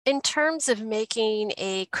In terms of making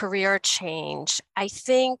a career change, I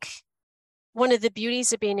think one of the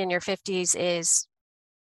beauties of being in your 50s is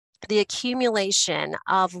the accumulation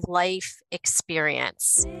of life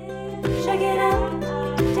experience. Check it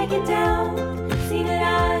out, take it down, see the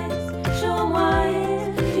eyes, show 'em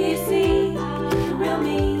why. Do you see the real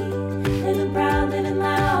me? Living proud, living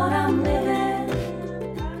loud, I'm living.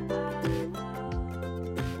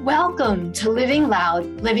 Welcome to Living Loud,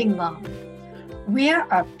 Living Long. We're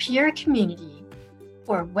a peer community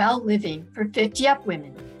for well living for 50 up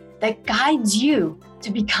women that guides you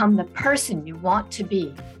to become the person you want to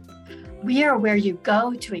be. We are where you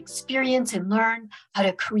go to experience and learn how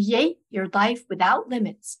to create your life without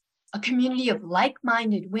limits, a community of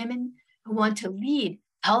like-minded women who want to lead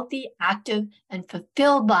healthy, active, and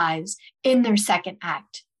fulfilled lives in their second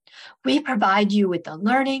act. We provide you with the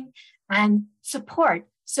learning and support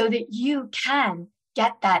so that you can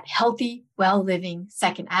get that healthy, well-living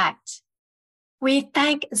second act. We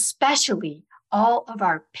thank especially all of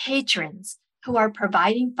our patrons who are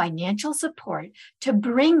providing financial support to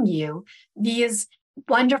bring you these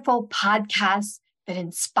wonderful podcasts that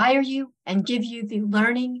inspire you and give you the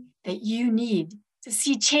learning that you need to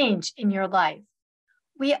see change in your life.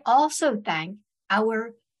 We also thank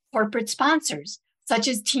our corporate sponsors, such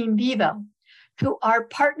as Team Vivo, who are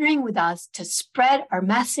partnering with us to spread our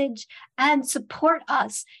message and support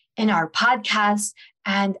us in our podcasts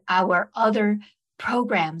and our other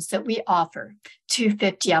programs that we offer to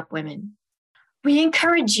 50 Up Women. We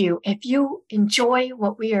encourage you, if you enjoy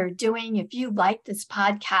what we are doing, if you like this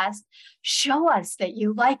podcast, show us that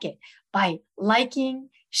you like it by liking,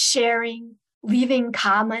 sharing, leaving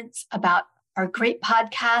comments about our great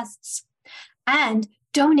podcasts, and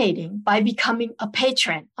donating by becoming a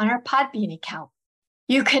patron on our Podbean account.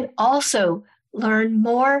 You can also learn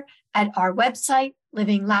more at our website,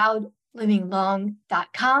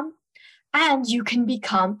 livingloudlivinglong.com, and you can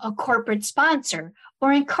become a corporate sponsor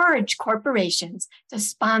or encourage corporations to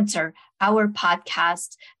sponsor our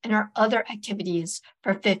podcasts and our other activities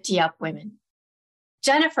for 50 Up Women.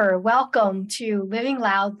 Jennifer, welcome to Living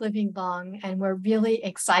Loud, Living Long, and we're really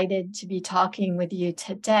excited to be talking with you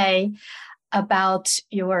today about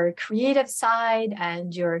your creative side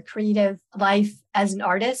and your creative life as an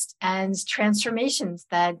artist and transformations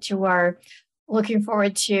that you are looking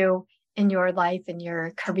forward to in your life and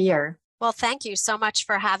your career. Well, thank you so much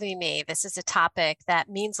for having me. This is a topic that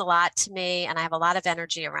means a lot to me, and I have a lot of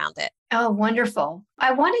energy around it. Oh, wonderful.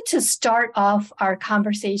 I wanted to start off our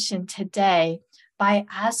conversation today by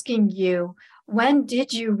asking you, when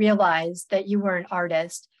did you realize that you were an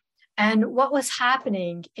artist? And what was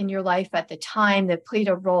happening in your life at the time that played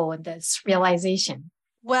a role in this realization?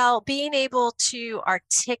 Well, being able to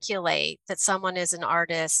articulate that someone is an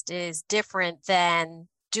artist is different than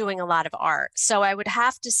doing a lot of art. So I would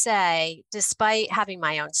have to say, despite having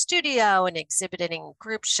my own studio and exhibiting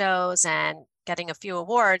group shows and getting a few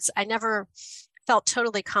awards, I never felt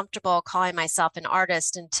totally comfortable calling myself an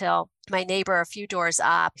artist until my neighbor a few doors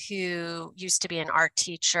up, who used to be an art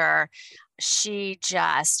teacher, she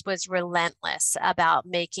just was relentless about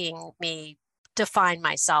making me define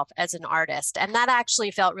myself as an artist. And that actually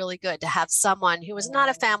felt really good to have someone who was not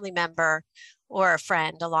a family member or a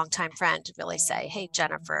friend, a longtime friend, to really say, hey,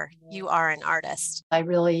 Jennifer, you are an artist. I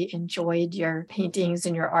really enjoyed your paintings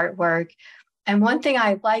and your artwork. And one thing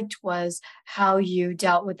I liked was how you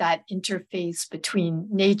dealt with that interface between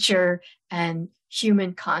nature and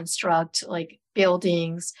human construct, like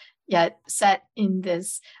buildings, yet set in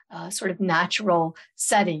this sort of natural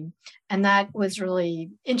setting. And that was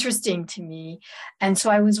really interesting to me. And so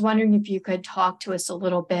I was wondering if you could talk to us a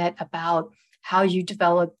little bit about how you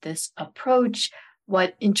developed this approach,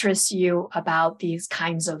 what interests you about these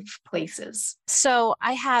kinds of places. So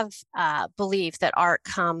I have believed that art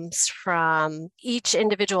comes from each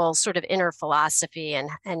individual's sort of inner philosophy and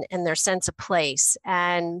their sense of place.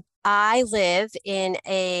 And I live in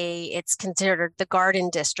it's considered the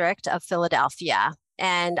Garden District of Philadelphia.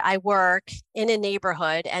 And I work in a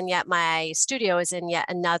neighborhood, and yet my studio is in yet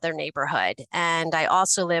another neighborhood. And I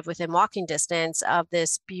also live within walking distance of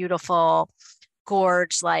this beautiful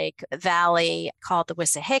gorge-like valley called the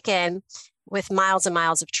Wissahickon with miles and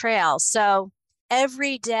miles of trails. So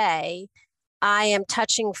every day I am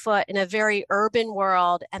touching foot in a very urban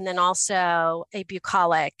world and then also a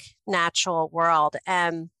bucolic natural world.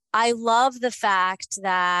 And I love the fact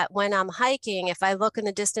that when I'm hiking, if I look in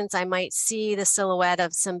the distance, I might see the silhouette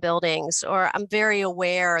of some buildings, or I'm very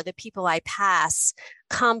aware the people I pass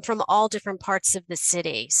come from all different parts of the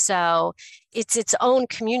city. So it's its own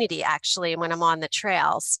community, actually, when I'm on the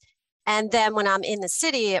trails. And then when I'm in the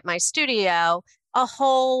city at my studio, a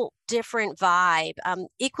whole different vibe,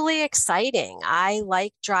 equally exciting. I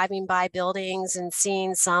like driving by buildings and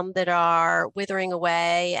seeing some that are withering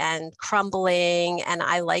away and crumbling. And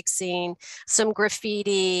I like seeing some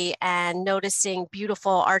graffiti and noticing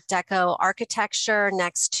beautiful Art Deco architecture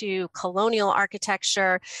next to colonial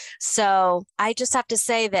architecture. So I just have to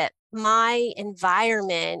say that my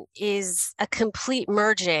environment is a complete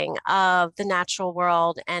merging of the natural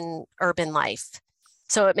world and urban life.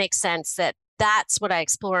 So it makes sense that that's what I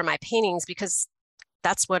explore in my paintings because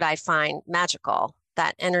that's what I find magical,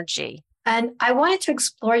 that energy. And I wanted to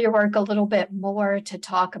explore your work a little bit more to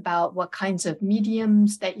talk about what kinds of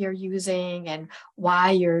mediums that you're using and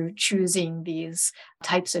why you're choosing these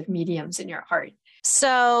types of mediums in your art.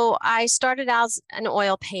 So I started out as an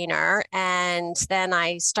oil painter, and then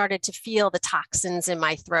I started to feel the toxins in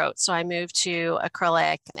my throat. So I moved to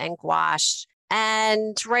acrylic and gouache.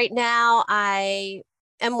 And right now I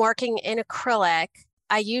am working in acrylic.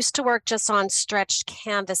 I used to work just on stretched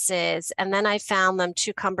canvases, and then I found them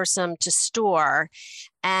too cumbersome to store.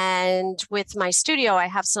 And with my studio, I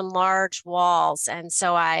have some large walls. And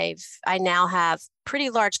so I now have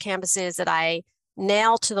pretty large canvases that I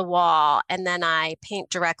nail to the wall, and then I paint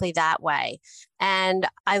directly that way. And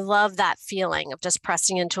I love that feeling of just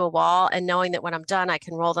pressing into a wall and knowing that when I'm done, I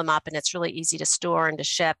can roll them up and it's really easy to store and to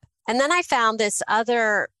ship. And then I found this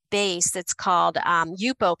other base that's called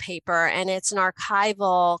Yupo paper, and it's an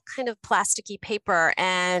archival kind of plasticky paper.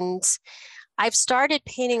 And I've started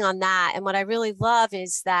painting on that. And what I really love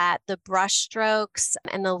is that the brush strokes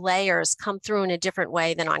and the layers come through in a different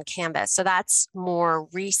way than on canvas. So that's more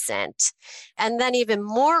recent. And then even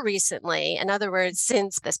more recently, in other words,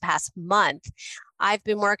 since this past month, I've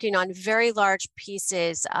been working on very large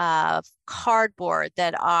pieces of cardboard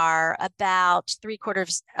that are about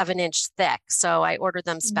 3/4 of an inch thick. So I ordered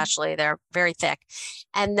them specially. They're very thick.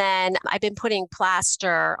 And then I've been putting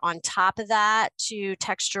plaster on top of that to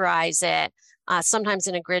texturize it, sometimes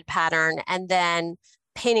in a grid pattern, and then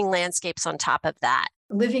painting landscapes on top of that.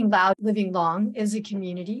 Living Loud, Living Long is a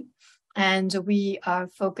community. And we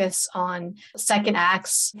focus on second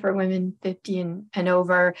acts for women 50 and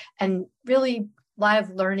over, and really a lot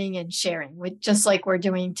of learning and sharing, just like we're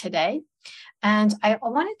doing today. And I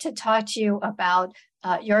wanted to talk to you about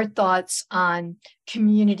your thoughts on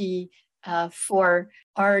community for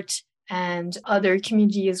art and other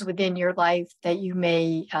communities within your life that you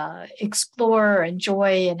may explore or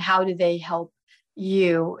enjoy, and how do they help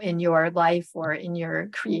you in your life or in your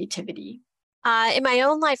creativity? In my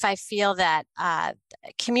own life, I feel that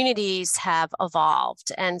communities have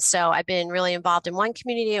evolved. And so I've been really involved in one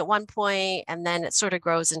community at one point, and then it sort of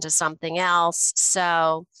grows into something else.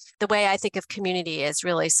 So the way I think of community is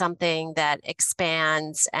really something that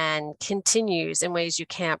expands and continues in ways you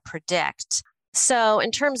can't predict. So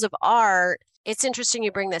in terms of art, it's interesting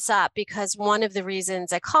you bring this up, because one of the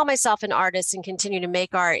reasons I call myself an artist and continue to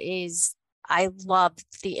make art is I love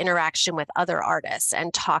the interaction with other artists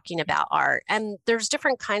and talking about art. And there's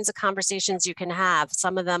different kinds of conversations you can have.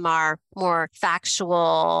 Some of them are more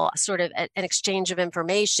factual, sort of an exchange of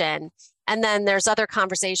information. And then there's other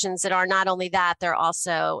conversations that are not only that, they're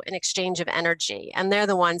also an exchange of energy. And they're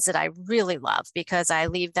the ones that I really love, because I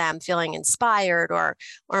leave them feeling inspired, or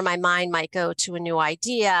my mind might go to a new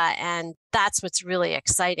idea. And that's what's really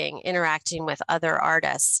exciting, interacting with other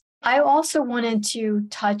artists. I also wanted to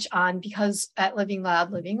touch on, because at Living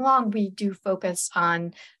Loud, Living Long, we do focus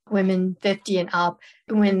on women 50 and up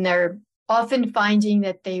when they're often finding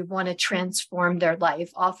that they want to transform their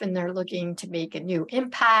life. Often they're looking to make a new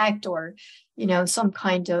impact or, some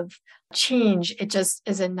kind of change. It just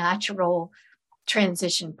is a natural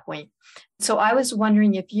transition point. So I was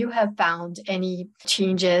wondering if you have found any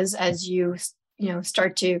changes as you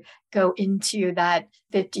start to go into that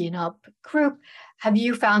 50 and up group. Have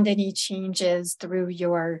you found any changes through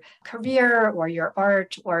your career or your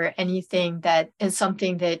art, or anything that is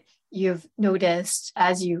something that you've noticed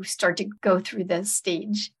as you start to go through this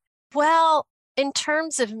stage? Well, in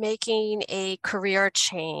terms of making a career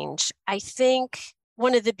change, I think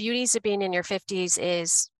one of the beauties of being in your 50s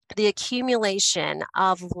is the accumulation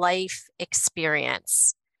of life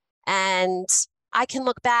experience. And I can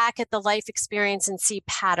look back at the life experience and see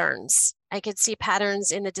patterns. I could see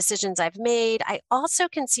patterns in the decisions I've made. I also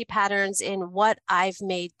can see patterns in what I've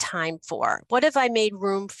made time for. What have I made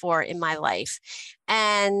room for in my life?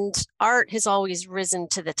 And art has always risen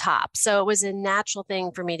to the top. So it was a natural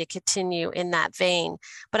thing for me to continue in that vein.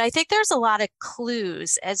 But I think there's a lot of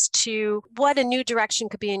clues as to what a new direction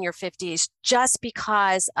could be in your 50s, just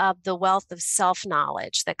because of the wealth of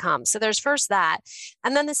self-knowledge that comes. So there's first that.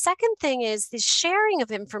 And then the second thing is the sharing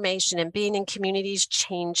of information and being in communities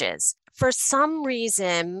changes. for some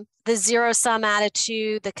reason, the zero-sum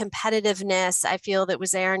attitude, the competitiveness, I feel that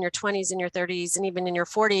was there in your 20s and your 30s and even in your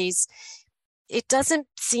 40s, it doesn't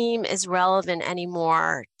seem as relevant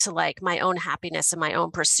anymore to like my own happiness and my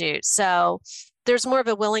own pursuit. So there's more of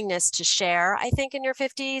a willingness to share, I think, in your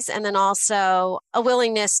 50s, and then also a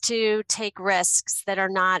willingness to take risks that are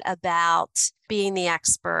not about being the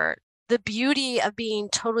expert. The beauty of being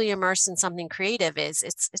totally immersed in something creative is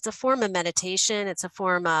it's a form of meditation. It's a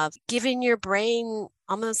form of giving your brain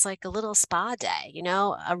almost like a little spa day,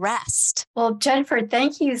 a rest. Well, Jennifer,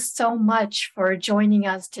 thank you so much for joining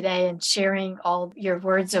us today and sharing all your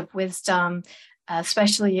words of wisdom,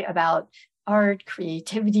 especially about art,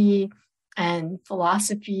 creativity, and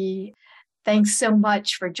philosophy. Thanks so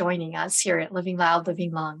much for joining us here at Living Loud,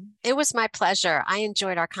 Living Long. It was my pleasure. I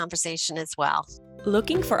enjoyed our conversation as well.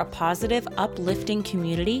 Looking for a positive, uplifting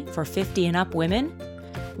community for 50 and up women?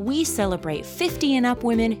 We celebrate 50 and up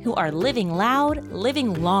women who are living loud,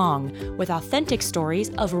 living long, with authentic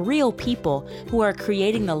stories of real people who are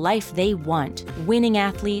creating the life they want, winning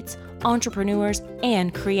athletes, entrepreneurs,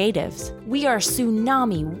 and creatives. We are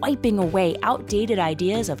tsunami wiping away outdated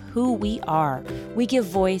ideas of who we are. We give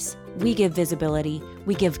voice, we give visibility,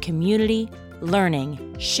 we give community,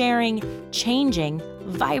 learning, sharing, changing,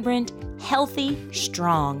 vibrant, healthy,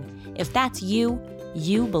 strong. If that's you,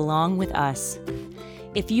 you belong with us.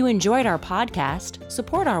 If you enjoyed our podcast,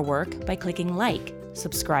 support our work by clicking like,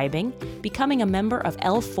 subscribing, becoming a member of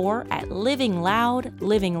L4 at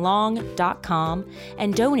livingloudlivinglong.com,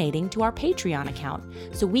 and donating to our Patreon account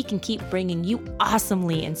so we can keep bringing you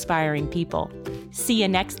awesomely inspiring people. See you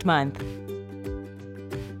next month.